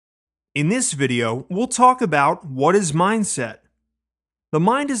In this video, we'll talk about what is mindset. The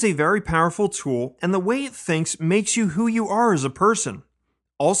mind is a very powerful tool, and the way it thinks makes you who you are as a person.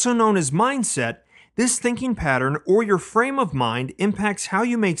 Also known as mindset, this thinking pattern or your frame of mind impacts how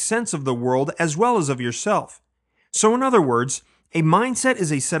you make sense of the world as well as of yourself. So in other words, a mindset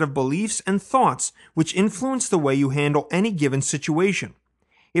is a set of beliefs and thoughts which influence the way you handle any given situation.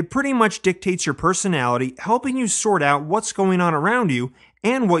 It pretty much dictates your personality, helping you sort out what's going on around you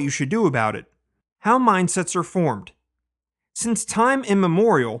and what you should do about it. How mindsets are formed. Since time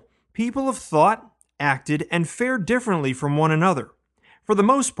immemorial, people have thought, acted, and fared differently from one another. For the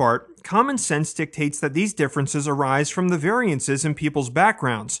most part, common sense dictates that these differences arise from the variances in people's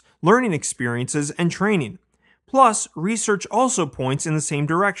backgrounds, learning experiences, and training. Plus, research also points in the same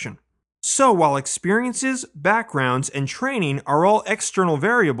direction. So while experiences, backgrounds, and training are all external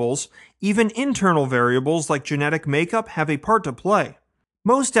variables, even internal variables like genetic makeup have a part to play.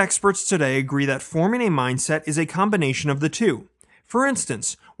 Most experts today agree that forming a mindset is a combination of the two. For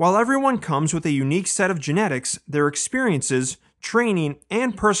instance, while everyone comes with a unique set of genetics, their experiences, training,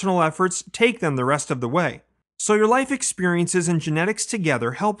 and personal efforts take them the rest of the way. So your life experiences and genetics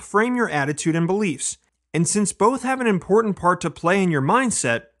together help frame your attitude and beliefs. And since both have an important part to play in your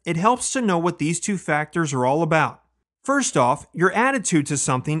mindset, it helps to know what these two factors are all about. First off, your attitude to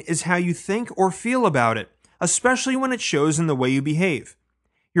something is how you think or feel about it, especially when it shows in the way you behave.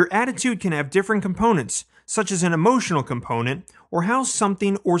 Your attitude can have different components, such as an emotional component, or how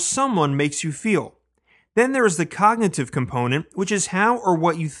something or someone makes you feel. Then there is the cognitive component, which is how or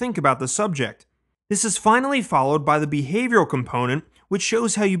what you think about the subject. This is finally followed by the behavioral component, which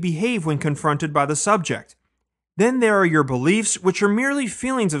shows how you behave when confronted by the subject. Then there are your beliefs, which are merely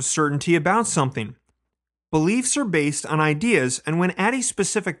feelings of certainty about something. Beliefs are based on ideas, and when at a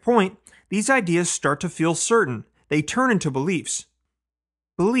specific point, these ideas start to feel certain. They turn into beliefs.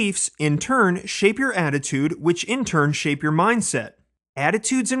 Beliefs, in turn, shape your attitude, which in turn shape your mindset.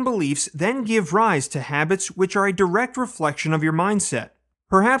 Attitudes and beliefs then give rise to habits which are a direct reflection of your mindset.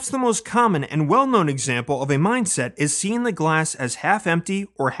 Perhaps the most common and well-known example of a mindset is seeing the glass as half empty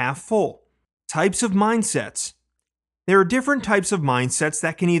or half full. Types of mindsets. There are different types of mindsets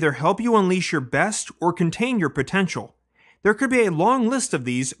that can either help you unleash your best or contain your potential. There could be a long list of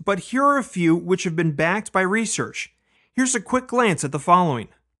these, but here are a few which have been backed by research. Here's a quick glance at the following.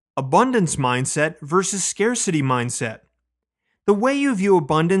 Abundance mindset versus scarcity mindset. The way you view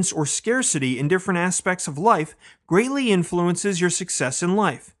abundance or scarcity in different aspects of life greatly influences your success in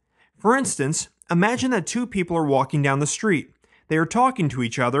life. For instance, imagine that two people are walking down the street. They are talking to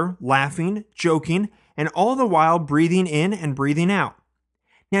each other, laughing, joking, and all the while breathing in and breathing out.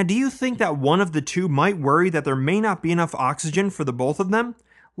 Now, do you think that one of the two might worry that there may not be enough oxygen for the both of them?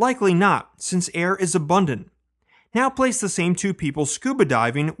 Likely not, since air is abundant. Now place the same two people scuba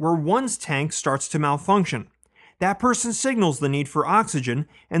diving where one's tank starts to malfunction. That person signals the need for oxygen,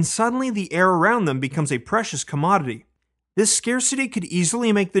 and suddenly the air around them becomes a precious commodity. This scarcity could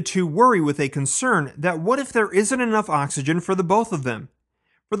easily make the two worry with a concern that what if there isn't enough oxygen for the both of them?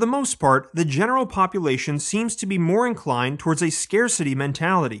 For the most part, the general population seems to be more inclined towards a scarcity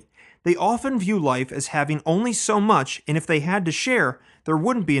mentality. They often view life as having only so much, and if they had to share, there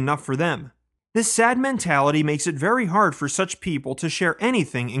wouldn't be enough for them. This sad mentality makes it very hard for such people to share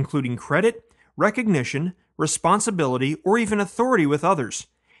anything, including credit, recognition, responsibility, or even authority with others.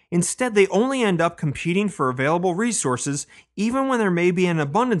 Instead, they only end up competing for available resources, even when there may be an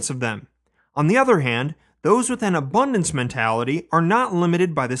abundance of them. On the other hand, those with an abundance mentality are not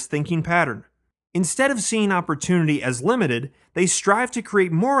limited by this thinking pattern. Instead of seeing opportunity as limited, they strive to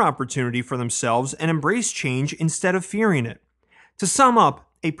create more opportunity for themselves and embrace change instead of fearing it. To sum up,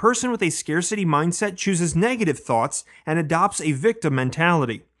 a person with a scarcity mindset chooses negative thoughts and adopts a victim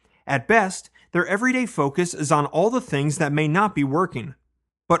mentality. At best, their everyday focus is on all the things that may not be working.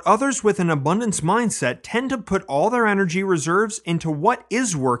 But others with an abundance mindset tend to put all their energy reserves into what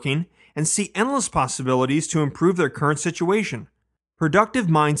is working and see endless possibilities to improve their current situation. Productive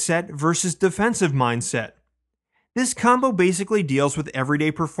mindset versus defensive mindset. This combo basically deals with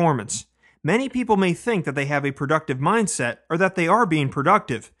everyday performance. Many people may think that they have a productive mindset or that they are being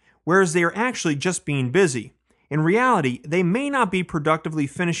productive, whereas they are actually just being busy. In reality, they may not be productively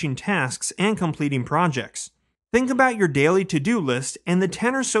finishing tasks and completing projects. Think about your daily to-do list and the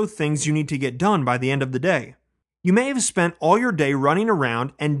 10 or so things you need to get done by the end of the day. You may have spent all your day running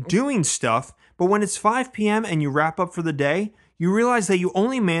around and doing stuff, but when it's 5 p.m. and you wrap up for the day, you realize that you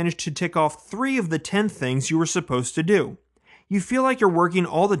only managed to tick off 3 of the 10 things you were supposed to do. You feel like you're working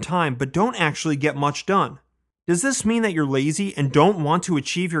all the time but don't actually get much done. Does this mean that you're lazy and don't want to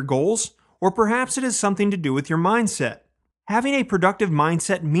achieve your goals? Or perhaps it has something to do with your mindset. Having a productive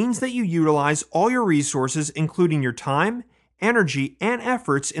mindset means that you utilize all your resources, including your time, energy, and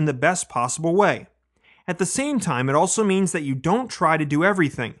efforts, in the best possible way. At the same time, it also means that you don't try to do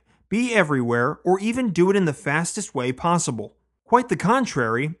everything, be everywhere, or even do it in the fastest way possible. Quite the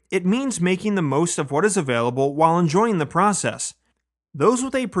contrary, it means making the most of what is available while enjoying the process. Those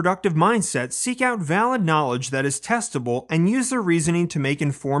with a productive mindset seek out valid knowledge that is testable and use their reasoning to make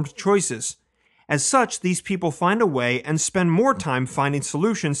informed choices. As such, these people find a way and spend more time finding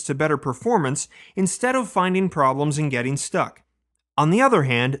solutions to better performance instead of finding problems and getting stuck. On the other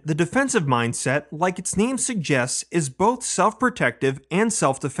hand, the defensive mindset, like its name suggests, is both self-protective and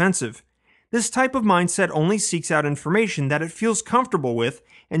self-defensive. This type of mindset only seeks out information that it feels comfortable with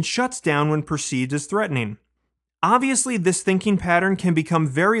and shuts down when perceived as threatening. Obviously, this thinking pattern can become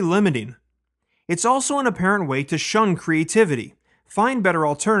very limiting. It's also an apparent way to shun creativity, find better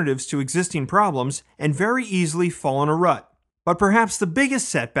alternatives to existing problems, and very easily fall in a rut. But perhaps the biggest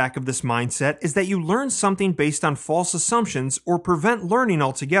setback of this mindset is that you learn something based on false assumptions or prevent learning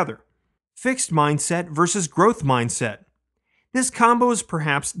altogether. Fixed mindset versus growth mindset. This combo is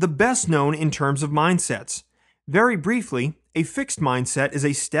perhaps the best known in terms of mindsets. Very briefly, a fixed mindset is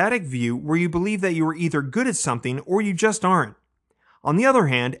a static view where you believe that you are either good at something or you just aren't. On the other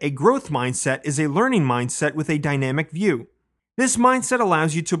hand, a growth mindset is a learning mindset with a dynamic view. This mindset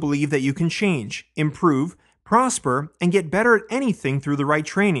allows you to believe that you can change, improve, prosper, and get better at anything through the right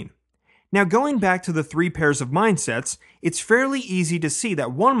training. Now, going back to the three pairs of mindsets, it's fairly easy to see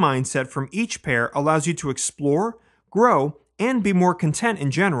that one mindset from each pair allows you to explore, grow, and be more content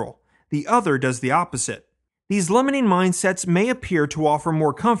in general. The other does the opposite. These limiting mindsets may appear to offer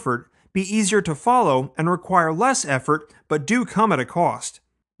more comfort, be easier to follow, and require less effort, but do come at a cost.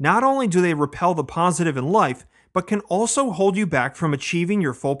 Not only do they repel the positive in life, but can also hold you back from achieving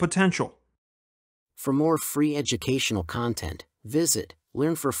your full potential. For more free educational content, visit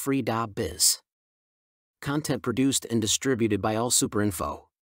learnforfree.biz. Content produced and distributed by AllSuperInfo.